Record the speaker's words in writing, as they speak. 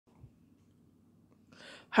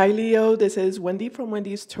Hi Leo, this is Wendy from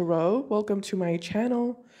Wendys Tarot. Welcome to my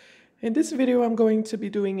channel. In this video, I'm going to be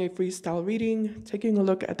doing a freestyle reading, taking a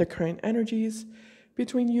look at the current energies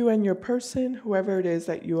between you and your person, whoever it is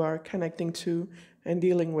that you are connecting to and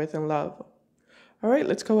dealing with in love. All right,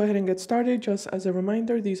 let's go ahead and get started. Just as a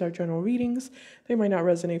reminder, these are general readings. They might not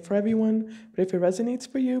resonate for everyone, but if it resonates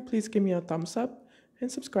for you, please give me a thumbs up and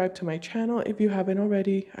subscribe to my channel if you haven't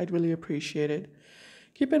already. I'd really appreciate it.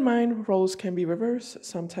 Keep in mind, roles can be reversed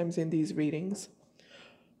sometimes in these readings.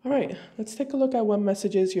 All right, let's take a look at what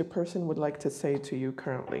messages your person would like to say to you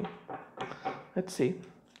currently. Let's see.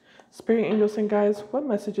 Spirit angels and guides, what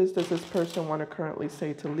messages does this person want to currently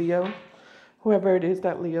say to Leo? Whoever it is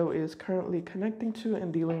that Leo is currently connecting to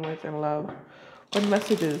and dealing with in love, what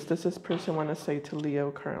messages does this person want to say to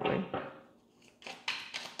Leo currently?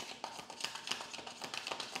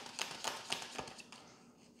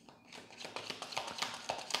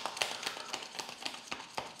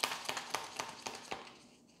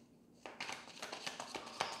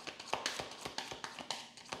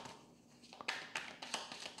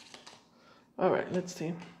 All right, let's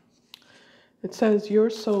see. It says,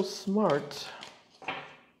 you're so smart.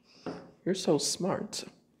 You're so smart.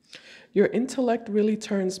 Your intellect really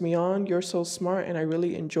turns me on. You're so smart, and I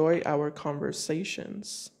really enjoy our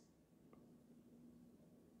conversations.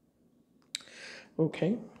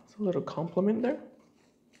 Okay, it's a little compliment there.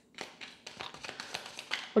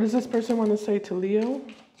 What does this person want to say to Leo?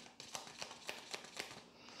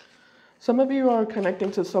 Some of you are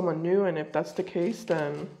connecting to someone new, and if that's the case,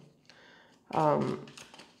 then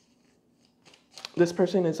this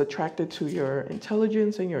person is attracted to your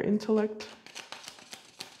intelligence and your intellect.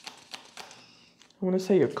 I want to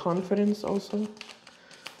say your confidence also.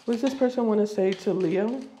 What does this person want to say to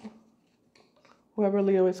Leo? Whoever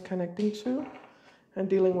Leo is connecting to and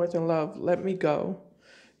dealing with in love, let me go.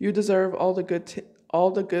 You deserve all the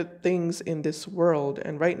good things in this world,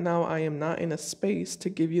 and right now I am not in a space to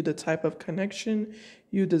give you the type of connection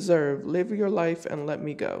you deserve. Live your life and let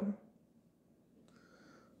me go.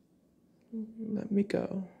 Let me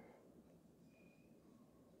go.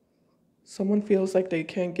 Someone feels like they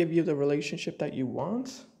can't give you the relationship that you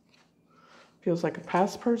want. Feels like a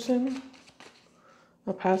past person.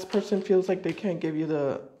 A past person feels like they can't give you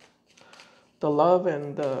the love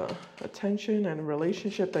and the attention and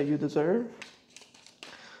relationship that you deserve.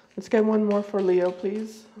 Let's get one more for Leo,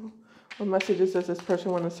 please. What messages does this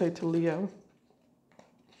person want to say to Leo?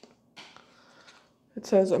 It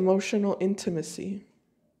says emotional intimacy.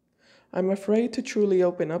 I'm afraid to truly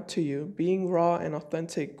open up to you. Being raw and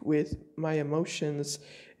authentic with my emotions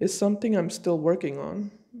is something I'm still working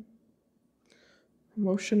on.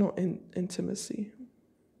 Emotional intimacy.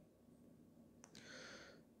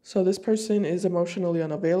 So this person is emotionally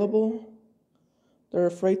unavailable. They're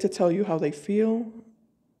afraid to tell you how they feel.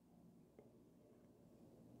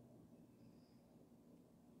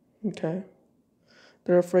 Okay.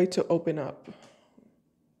 They're afraid to open up.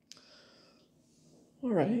 All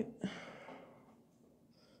right.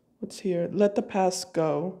 What's here? Let the past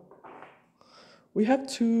go. We have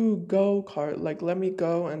two go cards, like let me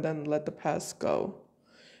go and then let the past go.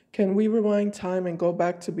 Can we rewind time and go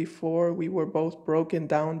back to before we were both broken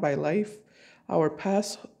down by life? Our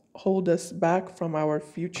past hold us back from our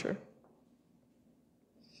future.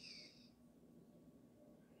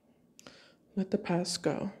 Let the past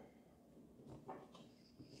go.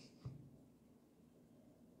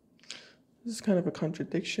 This is kind of a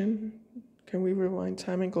contradiction. Can we rewind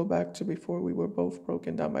time and go back to before we were both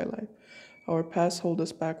broken down by life? Our past hold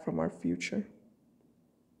us back from our future.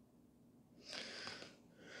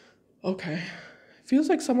 Okay. Feels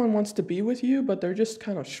like someone wants to be with you, but they're just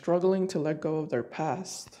kind of struggling to let go of their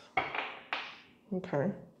past.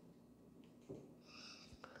 Okay.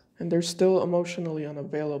 And they're still emotionally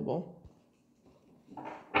unavailable.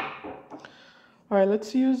 All right,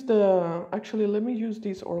 let's use let me use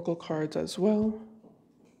these oracle cards as well.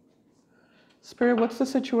 Spirit, what's the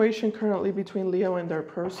situation currently between Leo and their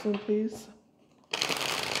person, please?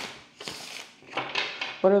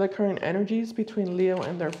 What are the current energies between Leo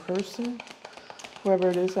and their person? Whoever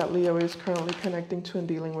it is that Leo is currently connecting to and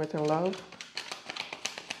dealing with in love.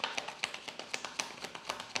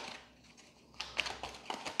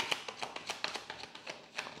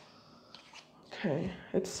 Okay,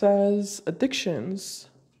 it says addictions.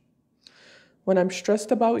 When I'm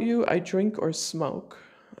stressed about you, I drink or smoke.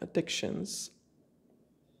 Addictions.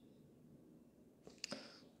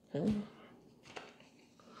 Okay.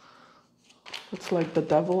 It's like the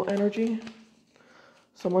devil energy.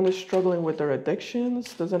 Someone is struggling with their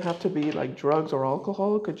addictions. Doesn't have to be like drugs or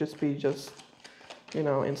alcohol. It could just be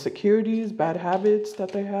insecurities, bad habits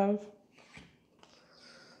that they have.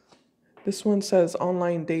 This one says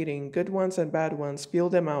online dating, good ones and bad ones, feel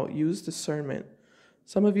them out, use discernment.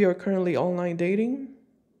 Some of you are currently online dating.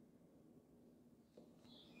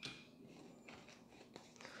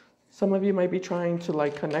 Some of you might be trying to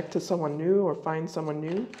like connect to someone new or find someone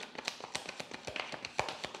new.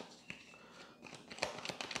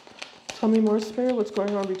 Tell me more, Spirit, what's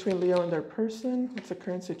going on between Leo and their person? What's the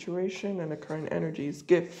current situation and the current energies?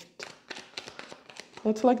 Gift.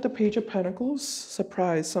 Let's like the Page of Pentacles.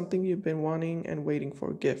 Surprise, something you've been wanting and waiting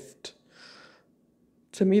for. Gift.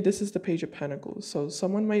 To me, this is the Page of Pentacles. So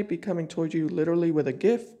someone might be coming towards you literally with a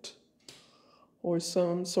gift or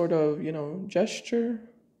some sort of, gesture.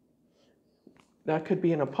 That could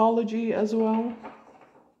be an apology as well.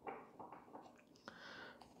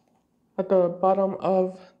 At the bottom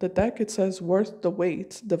of the deck, it says, worth the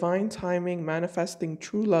wait. Divine timing, manifesting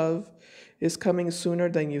true love is coming sooner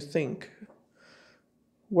than you think.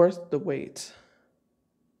 Worth the wait.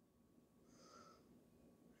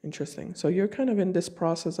 Interesting. So you're kind of in this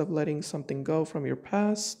process of letting something go from your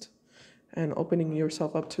past and opening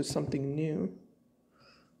yourself up to something new,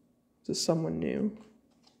 to someone new.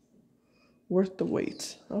 Worth the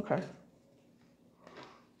wait. Okay.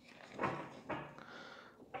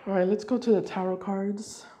 All right, let's go to the tarot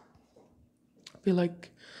cards. I feel like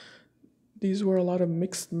these were a lot of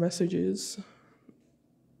mixed messages,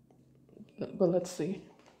 but let's see.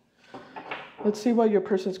 Let's see what your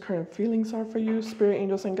person's current feelings are for you. Spirit,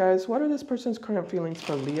 angels, and guides, what are this person's current feelings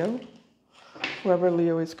for Leo? Whoever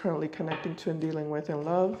Leo is currently connecting to and dealing with in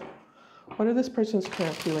love. What are this person's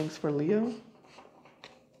current feelings for Leo?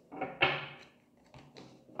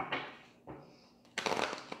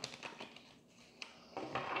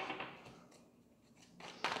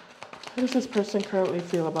 How does this person currently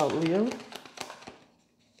feel about Leo?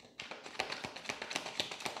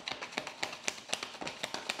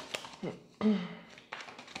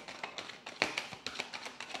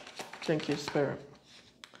 Thank you, Spirit.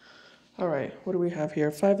 All right, what do we have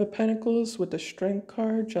here? Five of Pentacles with the Strength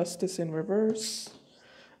card, Justice in reverse,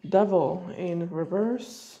 Devil in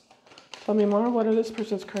reverse. Tell me more, what are this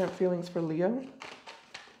person's current feelings for Leo?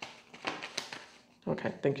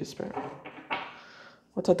 Okay, thank you, Spirit.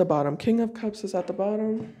 What's at the bottom? King of Cups is at the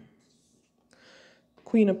bottom.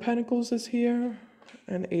 Queen of Pentacles is here.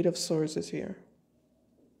 And Eight of Swords is here.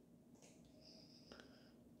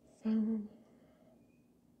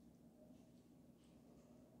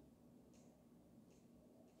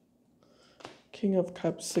 King of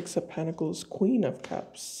Cups, Six of Pentacles, Queen of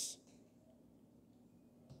Cups.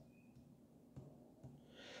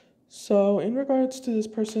 So in regards to this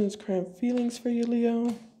person's current feelings for you,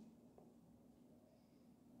 Leo,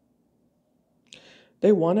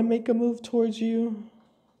 they want to make a move towards you.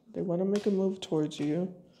 They want to make a move towards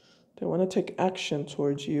you. They want to take action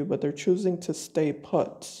towards you, but they're choosing to stay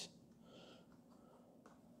put.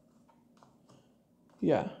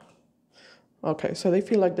 Yeah. Okay, so they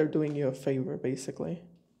feel like they're doing you a favor, basically,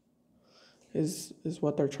 is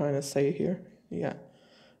what they're trying to say here. Yeah.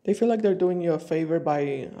 They feel like they're doing you a favor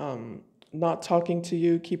by not talking to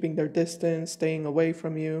you, keeping their distance, staying away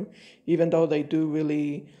from you, even though they do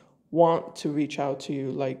really want to reach out to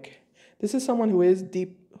you. Like, this is someone who's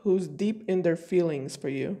deep in their feelings for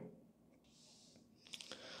you.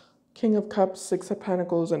 King of Cups, Six of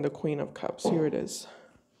Pentacles, and the Queen of Cups. Here it is.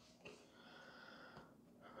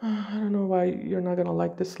 I don't know why you're not going to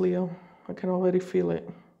like this, Leo. I can already feel it.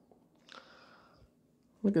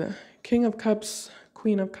 Look at that. King of Cups,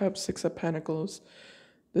 Queen of Cups, Six of Pentacles.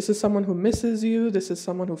 This is someone who misses you. This is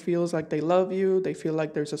someone who feels like they love you. They feel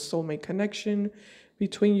like there's a soulmate connection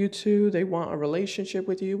between you two. They want a relationship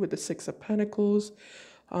with you with the Six of Pentacles.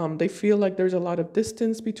 They feel like there's a lot of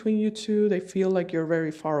distance between you two. They feel like you're very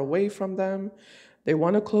far away from them. They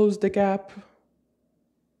want to close the gap.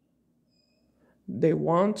 They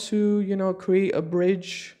want to, create a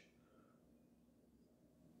bridge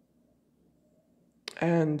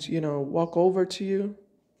and, walk over to you.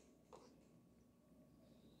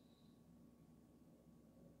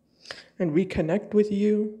 And reconnect with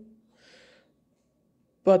you.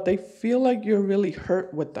 But they feel like you're really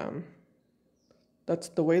hurt with them. That's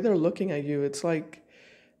the way they're looking at you. It's like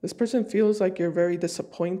this person feels like you're very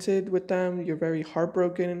disappointed with them. You're very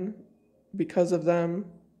heartbroken because of them.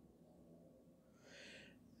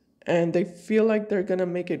 And they feel like they're going to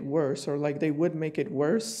make it worse, or like they would make it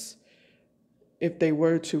worse if they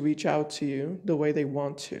were to reach out to you the way they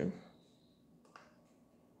want to.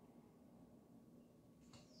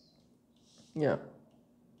 Yeah.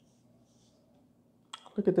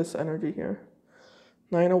 Look at this energy here.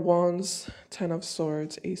 Nine of Wands, Ten of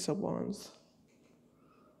Swords, Ace of Wands.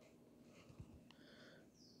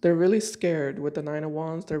 They're really scared with the Nine of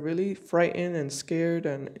Wands. They're really frightened and scared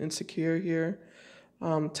and insecure here.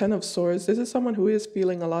 Ten of Swords. This is someone who is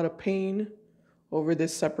feeling a lot of pain over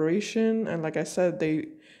this separation. And like I said, they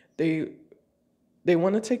they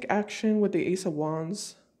want to take action with the Ace of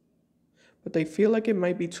Wands, but they feel like it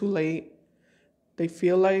might be too late. They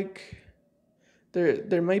feel like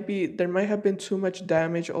there might have been too much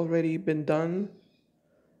damage already been done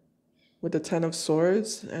with the Ten of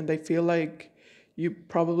Swords, and they feel like you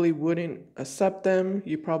probably wouldn't accept them.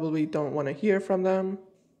 You probably don't want to hear from them.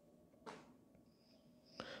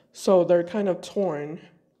 So they're kind of torn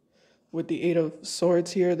with the Eight of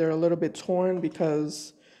Swords here. They're a little bit torn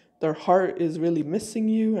because their heart is really missing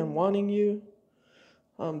you and wanting you.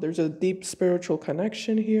 There's a deep spiritual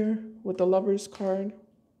connection here with the Lovers card.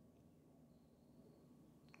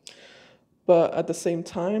 But at the same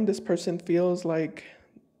time, this person feels like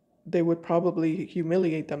they would probably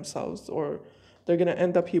humiliate themselves, or they're going to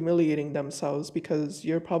end up humiliating themselves because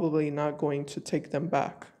you're probably not going to take them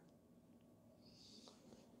back.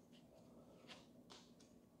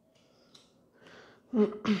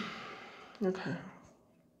 Okay.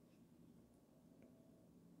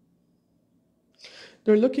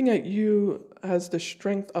 They're looking at you as the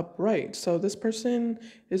strength upright. So this person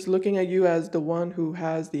is looking at you as the one who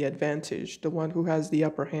has the advantage, the one who has the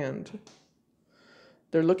upper hand.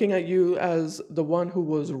 They're looking at you as the one who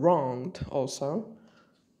was wronged also,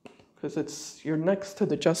 because you're next to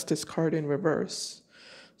the Justice card in reverse.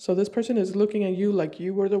 So this person is looking at you like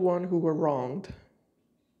you were the one who were wronged.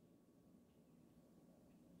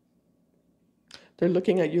 They're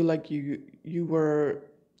looking at you like you're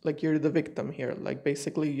the victim here. Like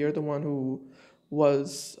basically you're the one who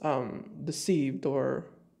was deceived or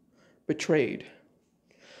betrayed.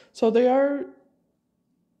 So they are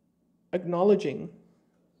acknowledging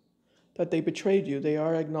that they betrayed you. They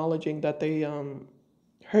are acknowledging that they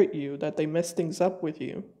hurt you, that they messed things up with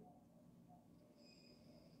you.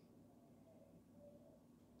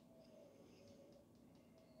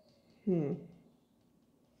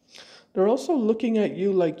 They're also looking at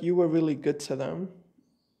you like you were really good to them.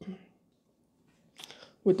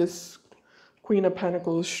 With this Queen of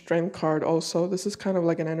Pentacles Strength card also, this is kind of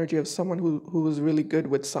like an energy of someone who was really good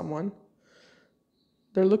with someone.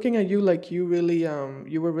 They're looking at you like you really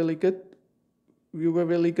you were really good. You were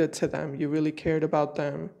really good to them. You really cared about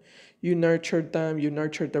them. You nurtured them. You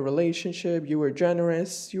nurtured the relationship. You were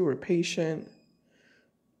generous. You were patient.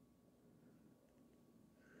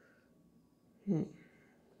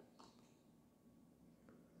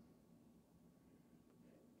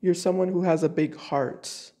 You're someone who has a big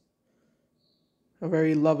heart, a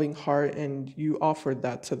very loving heart, and you offered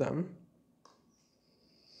that to them.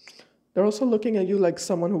 They're also looking at you like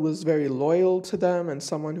someone who was very loyal to them and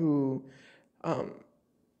someone who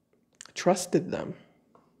trusted them.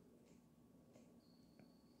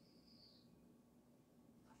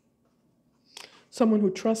 Someone who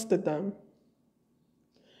trusted them.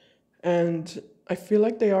 And I feel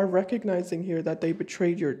like they are recognizing here that they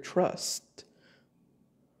betrayed your trust.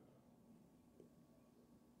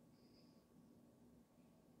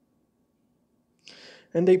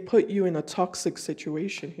 And they put you in a toxic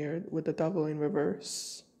situation here with the Devil in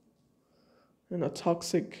reverse. In a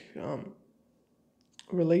toxic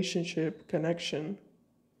relationship, connection.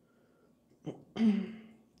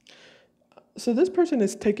 So this person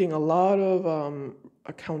is taking a lot of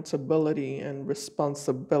accountability and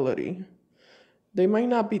responsibility. They might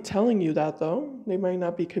not be telling you that though. They might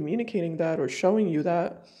not be communicating that or showing you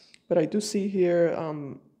that. But I do see here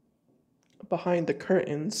behind the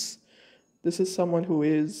curtains, this is someone who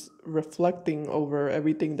is reflecting over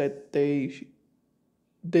everything that they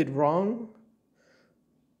did wrong.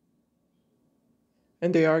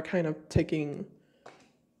 And they are kind of taking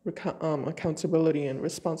accountability and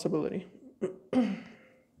responsibility.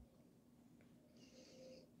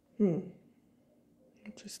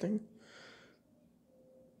 Interesting.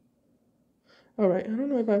 All right, I don't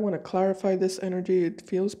know if I want to clarify this energy. It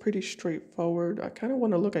feels pretty straightforward. I kind of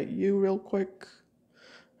want to look at you real quick,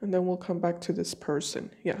 and then we'll come back to this person.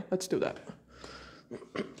 Yeah, let's do that.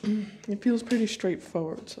 It feels pretty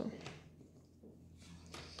straightforward, so.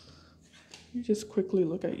 You just quickly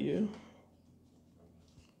look at you.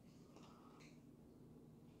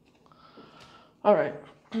 All right.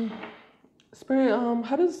 Spirit,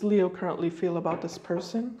 how does Leo currently feel about this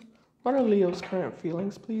person? What are Leo's current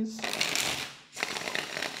feelings, please?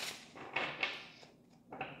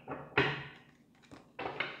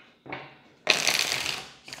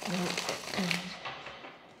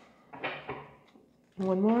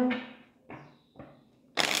 One more.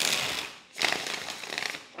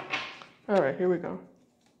 All right, here we go.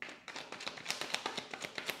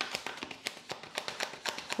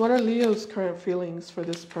 What are Leo's current feelings for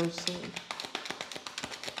this person?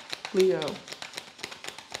 Leo.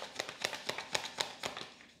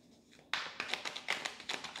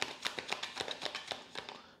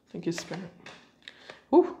 Thank you, Spirit.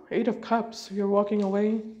 Ooh, 8 of Cups. You're walking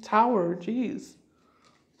away. Tower. Jeez.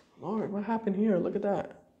 Lord, what happened here? Look at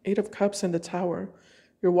that. 8 of Cups and the Tower.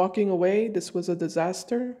 You're walking away. This was a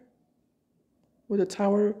disaster. With a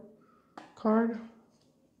Tower card.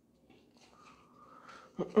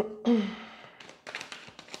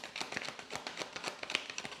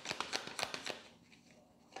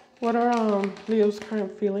 What are Leo's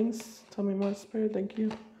current feelings? Tell me more, Spirit. Thank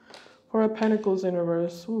you. 4 of Pentacles in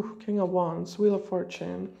reverse. Ooh, King of Wands. Wheel of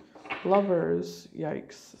Fortune. Lovers.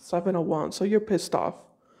 Yikes. 7 of Wands. So you're pissed off.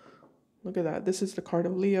 Look at that. This is the card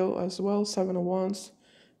of Leo as well. 7 of Wands.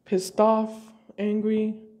 Pissed off.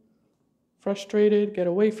 Angry. Frustrated. Get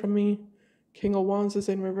away from me. King of Wands is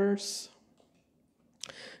in reverse.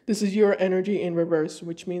 This is your energy in reverse,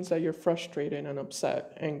 which means that you're frustrated and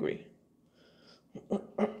upset, angry. Look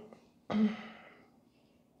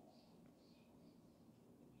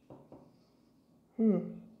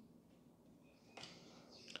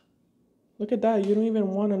at that. You don't even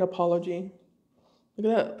want an apology.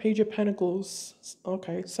 Look at that. Page of Pentacles.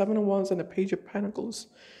 Okay, 7 of Wands and the Page of Pentacles.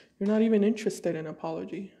 You're not even interested in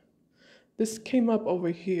apology. This came up over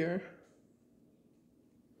here.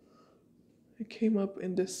 It came up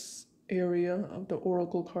in this area of the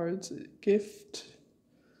Oracle cards. Gift.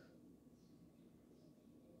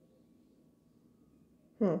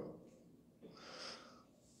 Huh.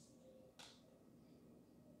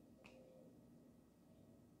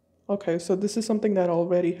 Okay, so this is something that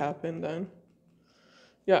already happened then.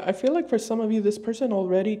 Yeah, I feel like for some of you, this person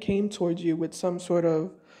already came towards you with some sort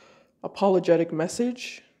of apologetic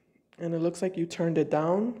message, and it looks like you turned it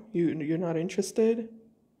down. You're not interested.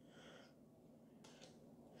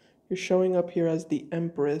 You're showing up here as the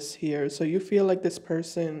Empress here, so you feel like this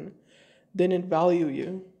person didn't value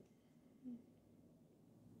you.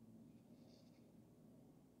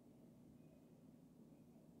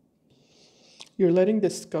 You're letting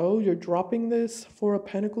this go. You're dropping this. 4 of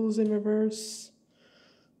Pentacles in reverse.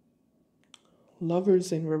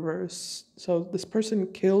 Lovers in reverse. So this person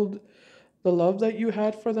killed the love that you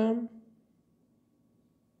had for them.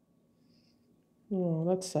 Oh,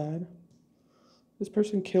 that's sad. This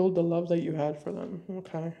person killed the love that you had for them.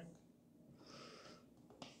 Okay.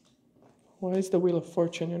 Why is the Wheel of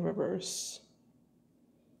Fortune in reverse?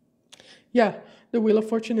 Yeah, the Wheel of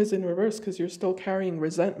Fortune is in reverse because you're still carrying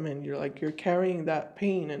resentment. You're carrying that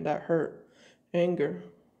pain and that hurt, anger.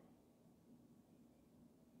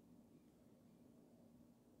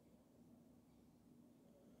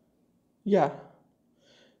 Yeah,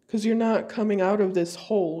 because you're not coming out of this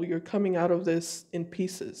whole. You're coming out of this in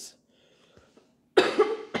pieces.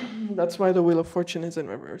 That's why the Wheel of Fortune is in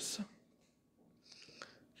reverse.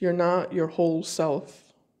 You're not your whole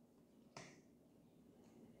self.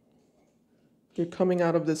 You're coming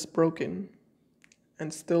out of this broken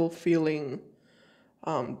and still feeling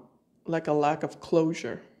like a lack of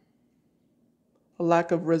closure, a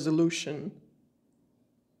lack of resolution.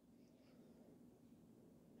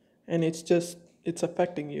 And it's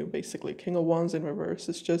affecting you, basically. King of Wands in reverse.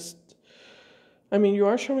 It's just, I mean, you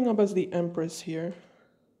are showing up as the Empress here.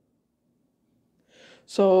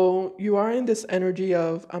 So you are in this energy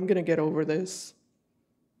of, I'm going to get over this.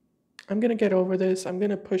 I'm going to get over this. I'm going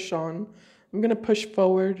to push on. I'm going to push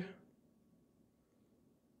forward.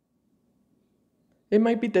 It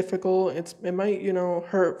might be difficult. It might,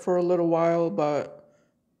 hurt for a little while, but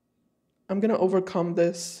I'm going to overcome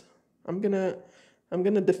this. I'm going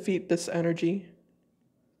to defeat this energy.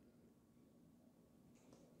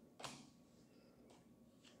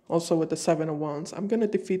 Also with the 7 of Wands, I'm going to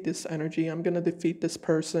defeat this energy. I'm going to defeat this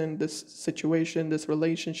person, this situation, this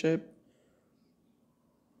relationship.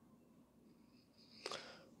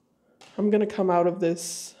 I'm going to come out of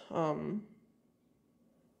this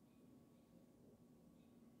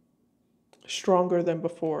stronger than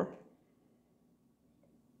before.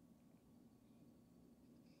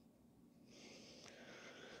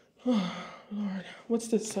 Oh, Lord, what's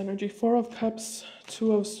this energy? 4 of Cups,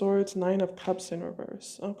 2 of Swords, 9 of Cups in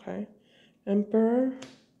reverse. Okay. Emperor,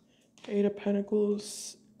 8 of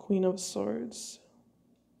Pentacles, Queen of Swords.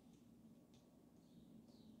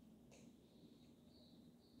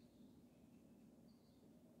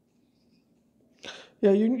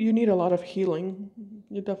 Yeah, you need a lot of healing.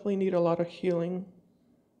 You definitely need a lot of healing.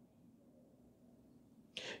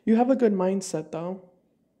 You have a good mindset, though.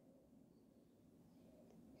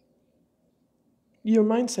 Your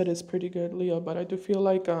mindset is pretty good, Leo, but I do feel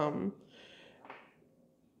like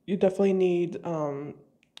you definitely need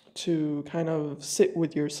to kind of sit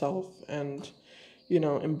with yourself and,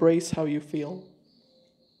 embrace how you feel.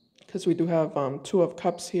 Because we do have Two of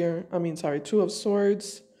Cups here. I mean, sorry, Two of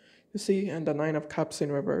Swords, you see, and the Nine of Cups in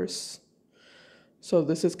reverse. So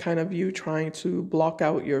this is kind of you trying to block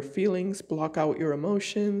out your feelings, block out your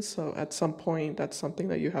emotions. So at some point, that's something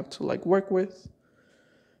that you have to like work with,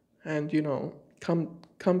 and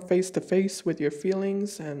come face to face with your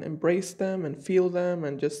feelings and embrace them and feel them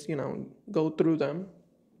and just go through them.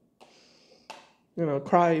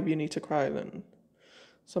 Cry if you need to cry. Then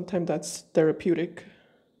sometimes that's therapeutic.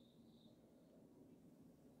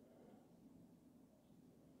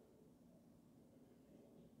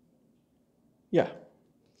 Yeah,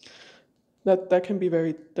 that can be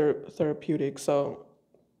very therapeutic. So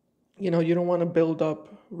you don't want to build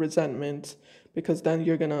up resentment, because then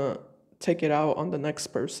you're gonna take it out on the next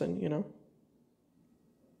person.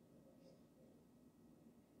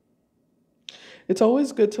 It's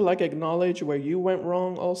always good to like acknowledge where you went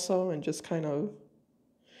wrong also, and just kind of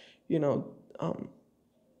you know um,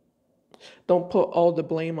 don't put all the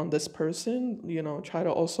blame on this person. Try to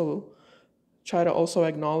also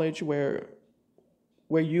acknowledge where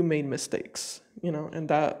you made mistakes, and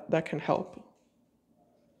that can help.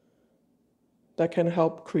 That can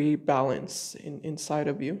help create balance inside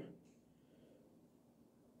of you.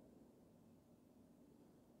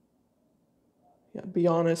 Yeah, be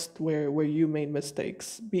honest where you made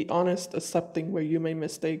mistakes. Be honest, accepting where you made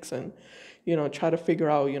mistakes, and try to figure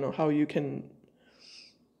out how you can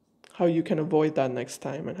avoid that next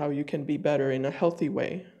time, and how you can be better in a healthy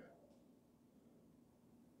way.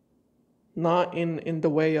 Not in the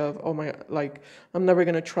way of, oh my, like, I'm never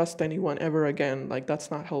gonna trust anyone ever again. Like, that's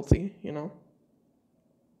not healthy.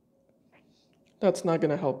 That's not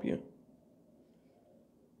gonna help you.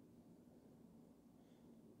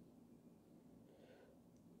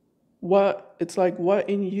 What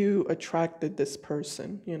in you attracted this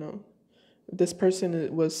person? This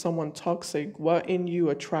person was someone toxic. What in you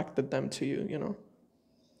attracted them to you?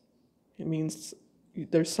 It means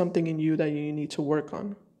there's something in you that you need to work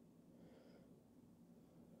on.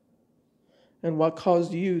 And what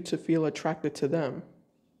caused you to feel attracted to them,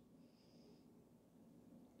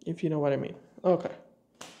 if you know what I mean. Okay.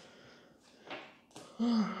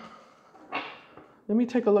 Let me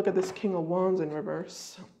take a look at this King of Wands in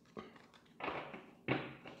reverse.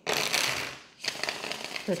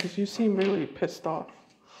 Yeah, because you seem really pissed off.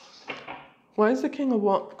 Why is the King of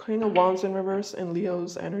Wands in reverse in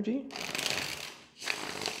Leo's energy?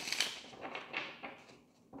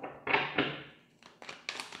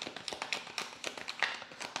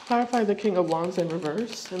 Clarify the King of Wands in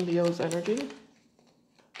reverse in Leo's energy.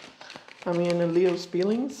 I mean, in Leo's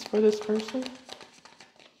feelings for this person.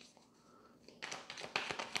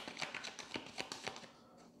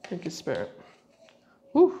 Thank you, Spirit.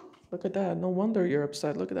 Whew, look at that. No wonder you're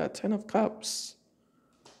upset. Look at that. 10 of Cups.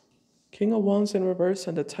 King of Wands in reverse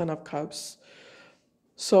and the 10 of Cups.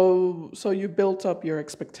 So you built up your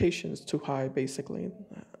expectations too high, basically.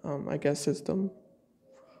 I guess is the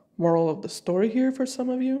moral of the story here for some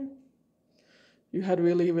of you. You had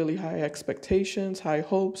really, really high expectations, high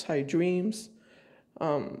hopes, high dreams,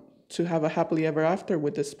 to have a happily ever after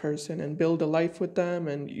with this person and build a life with them,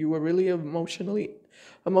 and you were really emotionally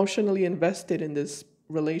invested in this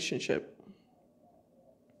relationship.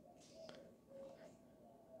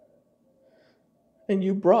 And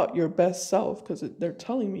you brought your best self, because they're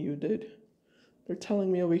telling me you did. They're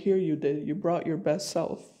telling me over here you did. You brought your best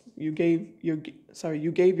self. You gave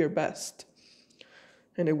your best,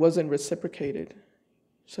 and it wasn't reciprocated.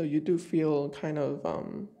 So you do feel kind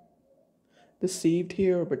of deceived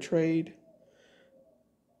here or betrayed.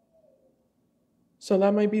 So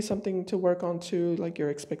that might be something to work on too, like your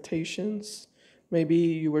expectations. Maybe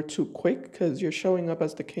you were too quick, because you're showing up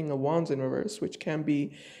as the King of Wands in reverse, which can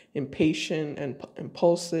be impatient and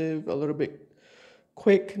impulsive, a little bit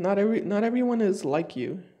quick. Not everyone is like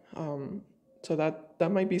you. So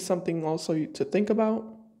that might be something also to think about.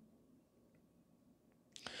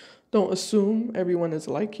 Don't assume everyone is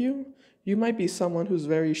like you. You might be someone who's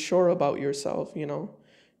very sure about yourself.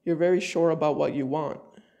 You're very sure about what you want,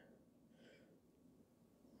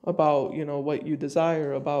 about what you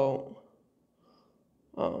desire, about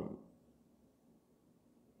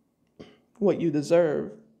what you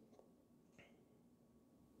deserve.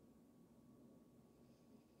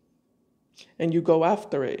 And you go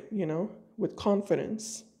after it, with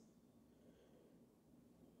confidence.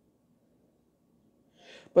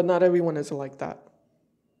 But not everyone is like that.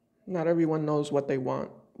 Not everyone knows what they want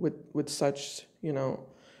with such,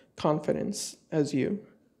 confidence as you.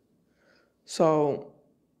 So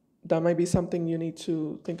That might be something you need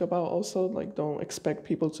to think about also. Like, don't expect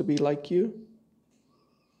people to be like you.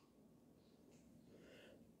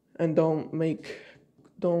 And don't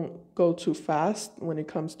go too fast when it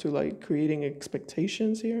comes to like creating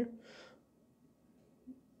expectations here.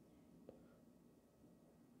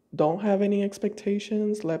 Don't have any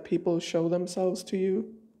expectations. Let people show themselves to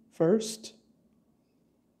you first.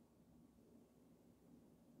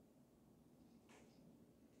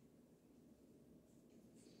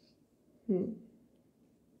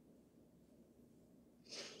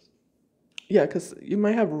 Yeah, because you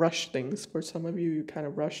might have rushed things. For some of you, you kind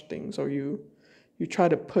of rush things, or you try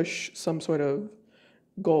to push some sort of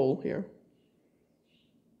goal here.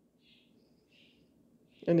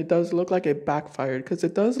 And it does look like it backfired, because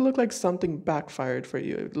it does look like something backfired for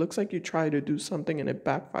you. It looks like you tried to do something and it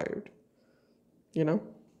backfired. You know?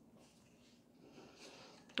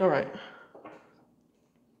 All right.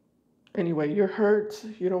 Anyway, you're hurt.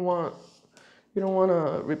 You don't want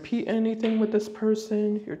to repeat anything with this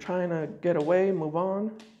person. You're trying to get away, move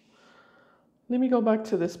on. Let me go back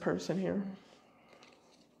to this person here.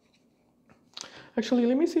 Actually,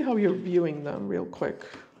 let me see how you're viewing them real quick.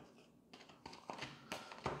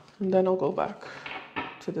 And then I'll go back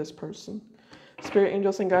to this person. Spirit,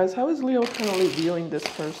 angels, and guides, how is Leo currently viewing this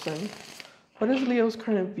person? What is Leo's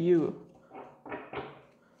current view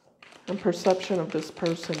and perception of this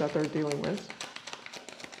person that they're dealing with?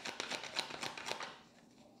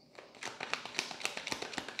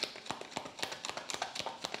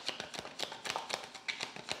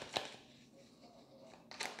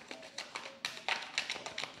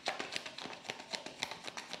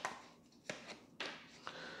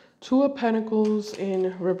 Two of Pentacles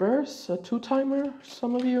in reverse, a two-timer.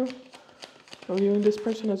 Some of you are viewing this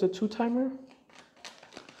person as a two-timer.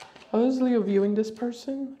 How is Leo viewing this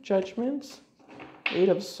person? Judgment, Eight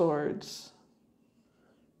of Swords,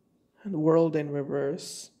 and World in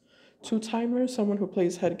reverse. Two-timer, someone who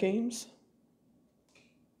plays head games.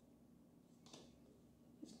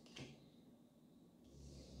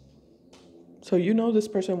 So you know this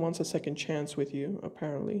person wants a second chance with you,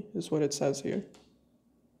 apparently, is what it says here.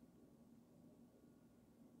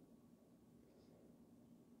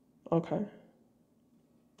 Okay.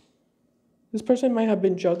 This person might have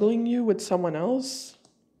been juggling you with someone else.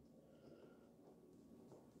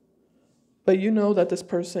 But you know that this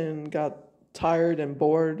person got tired and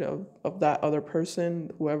bored of that other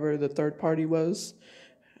person, whoever the third party was.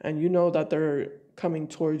 And you know that they're coming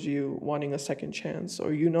towards you wanting a second chance.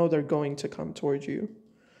 Or you know they're going to come towards you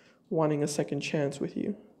wanting a second chance with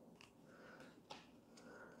you.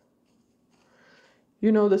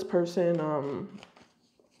 You know this person...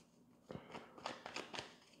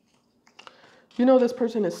 You know this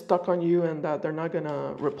person is stuck on you and that they're not going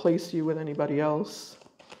to replace you with anybody else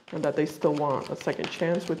and that they still want a second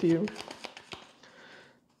chance with you.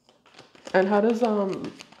 And how does,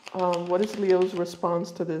 what is Leo's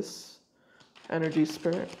response to this energy,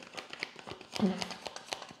 Spirit?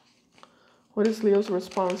 What is Leo's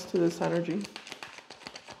response to this energy?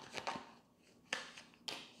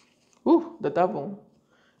 Ooh, the Devil.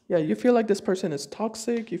 Yeah, you feel like this person is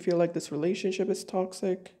toxic. You feel like this relationship is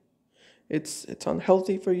toxic. It's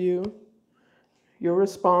unhealthy for you. Your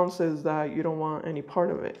response is that you don't want any part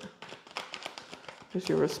of it. Is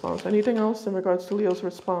your response. Anything else in regards to Leo's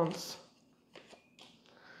response?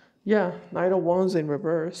 Yeah, Knight of Wands in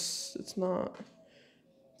reverse. It's not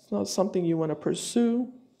something you want to pursue.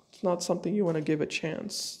 It's not something you want to give a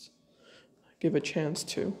chance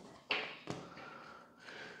to.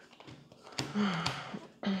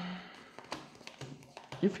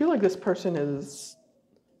 You feel like this person is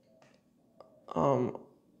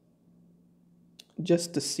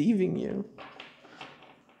just deceiving you.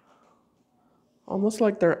 Almost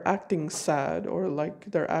like they're acting sad, or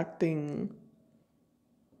like they're acting...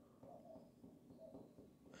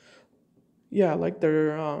 Yeah, like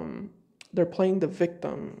they're playing the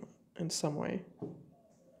victim in some way.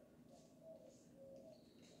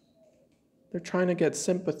 They're trying to get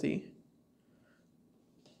sympathy.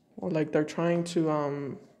 Or like they're trying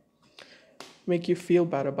to make you feel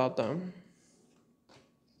bad about them.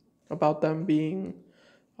 About them being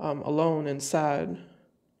alone and sad.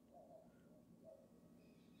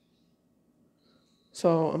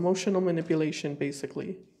 So emotional manipulation,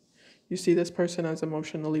 basically. You see this person as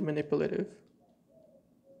emotionally manipulative.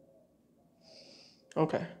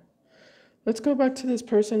 Okay. Let's go back to this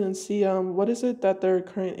person and see what is it that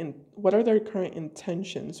what are their current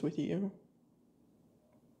intentions with you?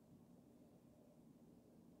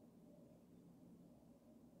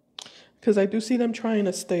 Because I do see them trying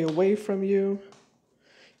to stay away from you,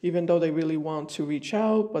 even though they really want to reach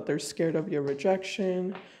out, but they're scared of your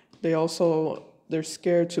rejection. They're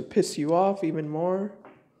scared to piss you off even more.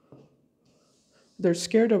 They're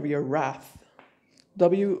scared of your wrath.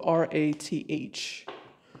 WRATH.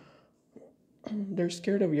 They're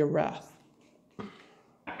scared of your wrath.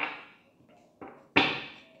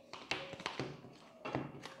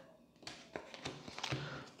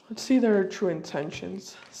 Let's see their true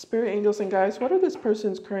intentions. Spirit, angels, and guides, what are this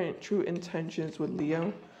person's current true intentions with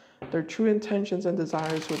Leo? Their true intentions and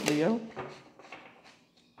desires with Leo.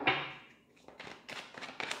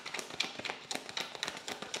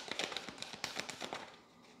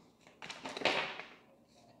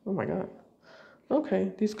 Oh my God.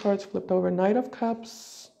 Okay, these cards flipped over. Knight of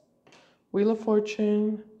Cups, Wheel of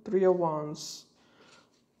Fortune, Three of Wands.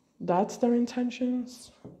 That's their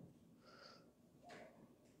intentions?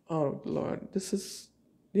 Oh Lord,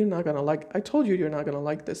 you're not gonna like, I told you you're not gonna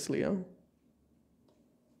like this, Leo.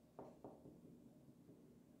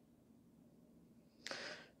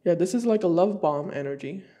 Yeah, this is like a love bomb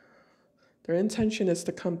energy. Their intention is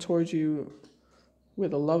to come towards you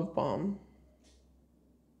with a love bomb.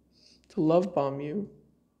 To love bomb you.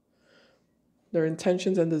 Their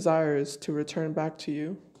intentions and desires to return back to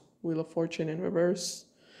you. Wheel of Fortune in reverse.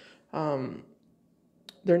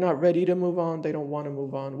 They're not ready to move on. They don't want to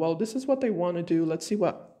move on. Well, this is what they want to do. Let's see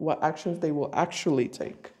what actions they will actually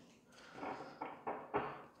take.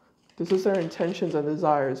 This is their intentions and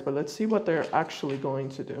desires, but let's see what they're actually going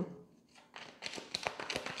to do.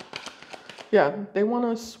 Yeah, they want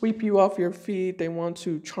to sweep you off your feet. They want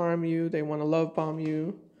to charm you. They want to love bomb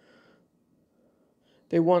you.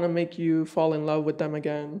 They want to make you fall in love with them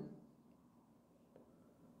again.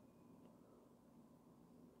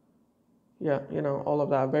 Yeah, you know, all of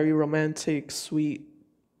that. Very romantic, sweet,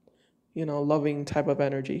 you know, loving type of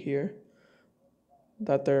energy here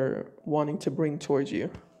that they're wanting to bring towards you.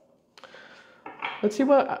 Let's see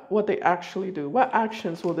what they actually do. What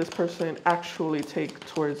actions will this person actually take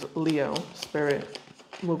towards Leo, Spirit,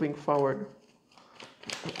 moving forward?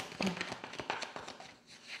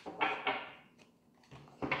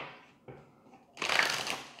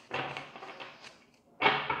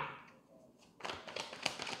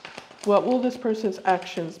 What will this person's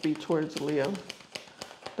actions be towards Leo?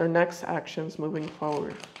 Their next actions moving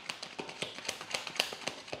forward.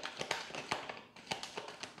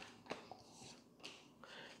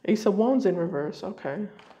 Ace of Wands in reverse, okay.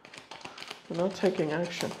 They're not taking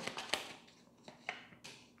action.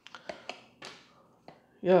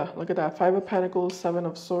 Yeah, look at that. Five of Pentacles, Seven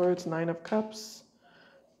of Swords, Nine of Cups,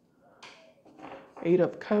 Eight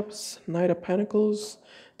of Cups, Knight of Pentacles.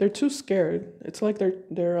 They're too scared. It's like they're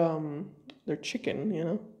chicken, you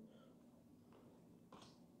know?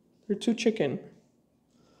 They're too chicken.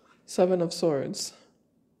 Seven of Swords.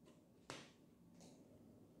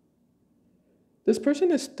 This person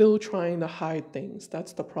is still trying to hide things.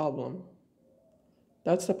 That's the problem.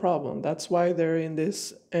 That's the problem. That's why they're in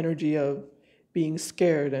this energy of being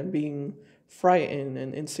scared and being frightened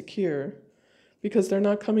and insecure, because they're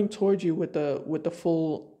not coming towards you with the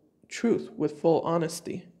full truth, with full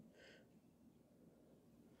honesty.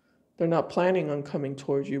 They're not planning on coming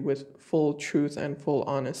towards you with full truth and full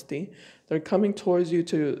honesty. They're coming towards you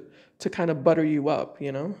to kind of butter you up,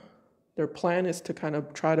 you know? Their plan is to kind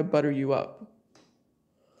of try to butter you up.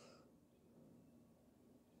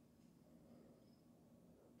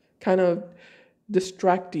 Kind of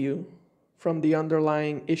distract you from the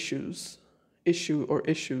underlying issue or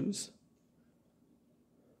issues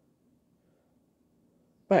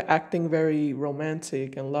by acting very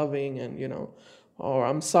romantic and loving and, you know, or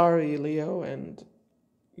I'm sorry, Leo, and,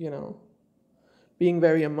 you know, being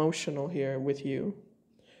very emotional here with you,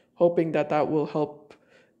 hoping that that will help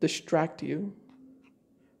distract you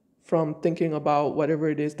from thinking about whatever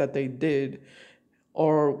it is that they did,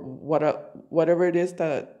 or whatever it is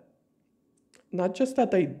that, not just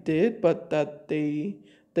that they did, but that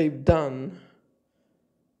they've done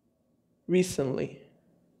recently.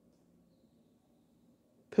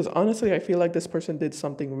 Because honestly, I feel like this person did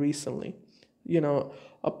something recently, you know,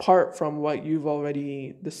 apart from what you've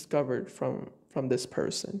already discovered from this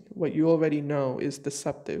person. What you already know is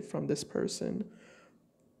deceptive from this person,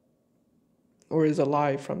 or is a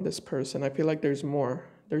lie from this person. I feel like there's more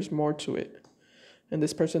to it. And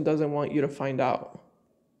this person doesn't want you to find out.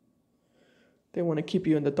 They want to keep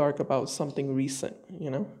you in the dark about something recent, you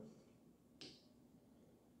know?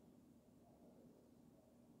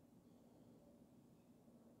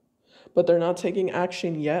 But they're not taking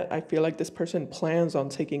action yet. I feel like this person plans on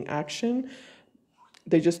taking action.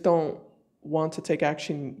 They just don't want to take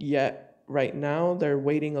action yet right now. They're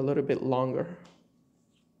waiting a little bit longer.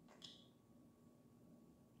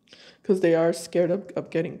 Because they are scared of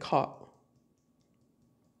getting caught.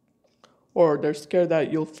 or they're scared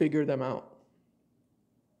that you'll figure them out.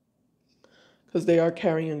 Because they are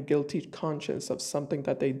carrying a guilty conscience of something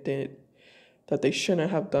that they did that they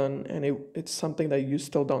shouldn't have done, and it's something that you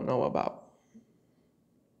still don't know about.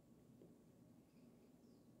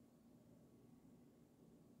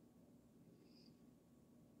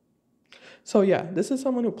 So yeah, this is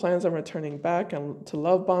someone who plans on returning back and to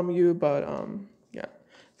love bomb you, but yeah,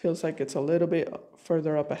 feels like it's a little bit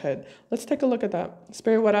further up ahead. Let's take a look at that.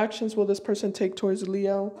 Spirit, what actions will this person take towards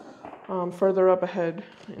Leo further up ahead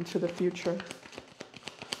into the future?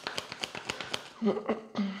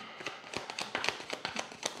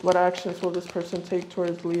 What actions will this person take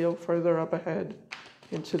towards Leo further up ahead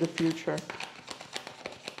into the future?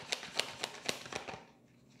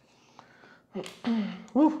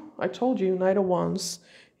 Ooh, I told you, Knight of Wands.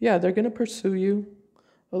 Yeah, they're going to pursue you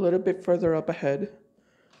a little bit further up ahead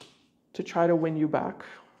to try to win you back.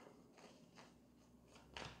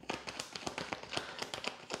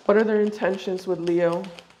 What are their intentions with Leo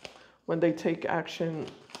when they take action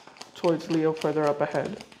towards Leo further up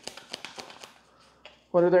ahead?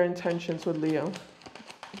 What are their intentions with Leo?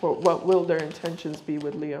 What will their intentions be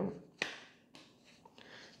with Leo?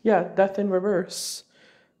 Yeah, death in reverse.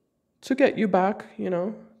 To get you back, you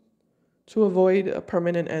know, to avoid a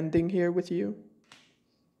permanent ending here with you.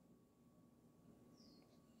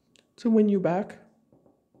 To win you back.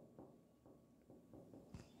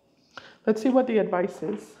 Let's see what the advice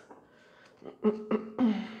is.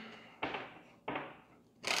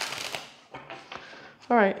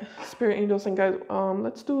 All right, spirit angels and guides.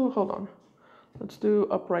 Hold on. Let's do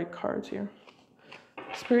upright cards here.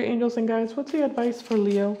 Spirit angels and guides, what's the advice for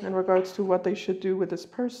Leo in regards to what they should do with this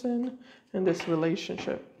person and this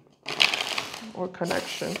relationship or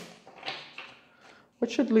connection?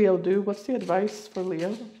 What should Leo do? What's the advice for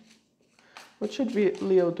Leo? What should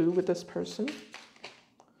Leo do with this person?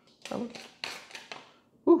 That one?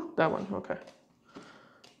 Ooh, that one, okay.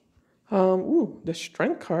 Ooh, the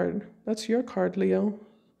Strength card. That's your card, Leo.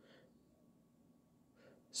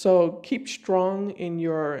 So keep strong in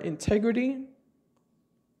your integrity.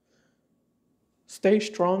 Stay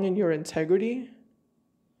strong in your integrity.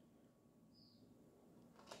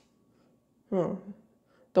 Oh.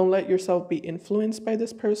 Don't let yourself be influenced by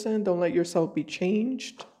this person. Don't let yourself be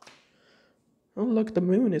changed. Oh, look, the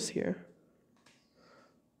moon is here.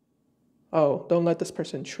 Oh, don't let this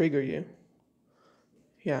person trigger you.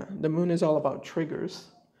 Yeah, the moon is all about triggers.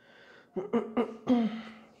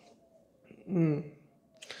 Don't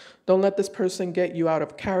let this person get you out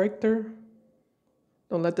of character.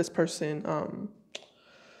 Don't let this person,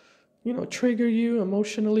 trigger you,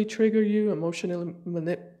 emotionally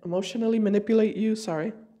manipulate you,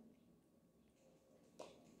 sorry.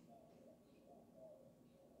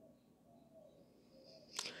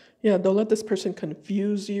 Yeah, don't let this person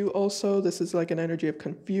confuse you also. This is like an energy of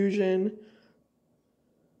confusion.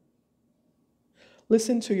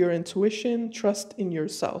 Listen to your intuition. Trust in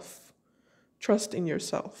yourself. Trust in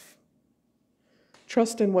yourself.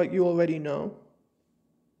 Trust in what you already know.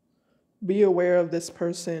 Be aware of this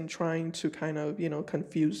person trying to kind of,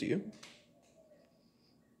 confuse you.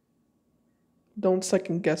 Don't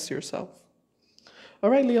second guess yourself. All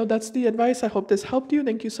right, Leo, that's the advice. I hope this helped you.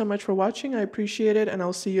 Thank you so much for watching. I appreciate it, and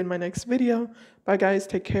I'll see you in my next video. Bye, guys.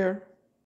 Take care.